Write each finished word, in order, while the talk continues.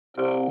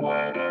The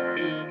weather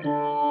in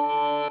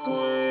Brooklyn.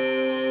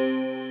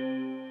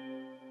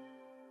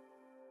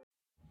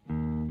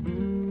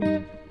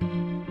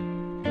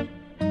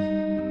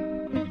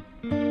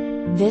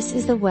 This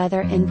is the weather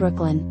in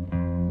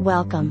Brooklyn.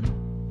 Welcome.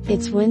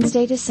 It's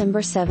Wednesday,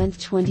 December 7th,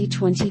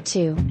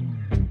 2022.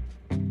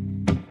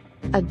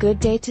 A good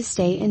day to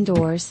stay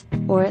indoors,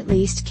 or at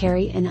least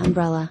carry an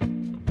umbrella.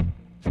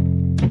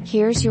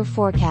 Here's your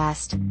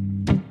forecast.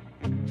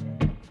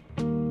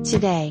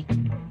 Today,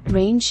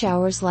 rain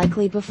showers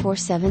likely before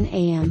 7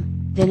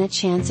 a.m., then a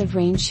chance of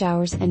rain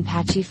showers and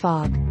patchy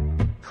fog.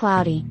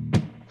 Cloudy.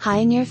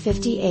 High near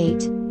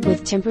 58,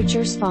 with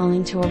temperatures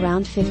falling to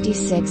around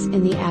 56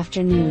 in the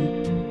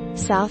afternoon.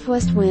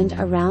 Southwest wind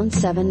around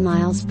 7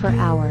 miles per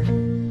hour.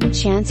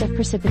 Chance of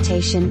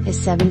precipitation is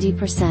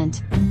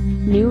 70%.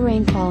 New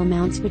rainfall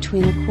amounts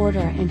between a quarter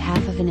and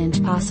half of an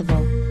inch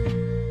possible.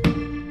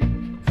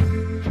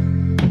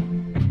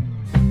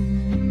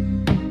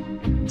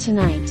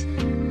 Tonight.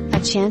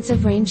 A chance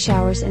of rain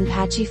showers and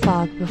patchy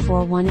fog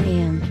before 1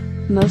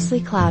 a.m.,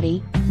 mostly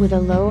cloudy, with a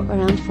low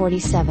around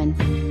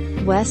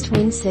 47. West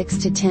wind 6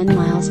 to 10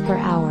 miles per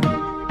hour.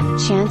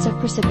 Chance of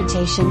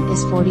precipitation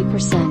is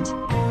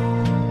 40%.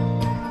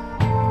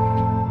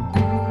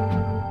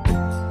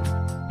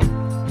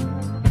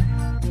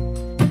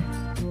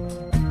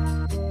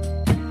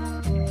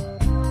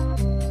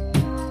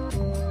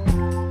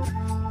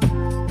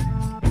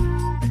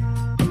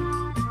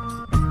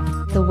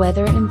 The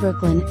Weather in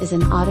Brooklyn is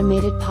an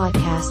automated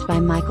podcast by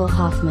Michael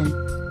Hoffman.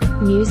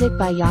 Music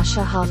by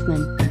Yasha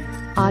Hoffman.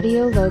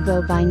 Audio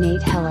logo by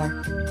Nate Heller.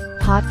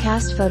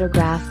 Podcast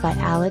photograph by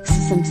Alex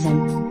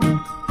Simpson.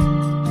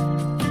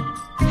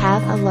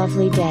 Have a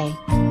lovely day.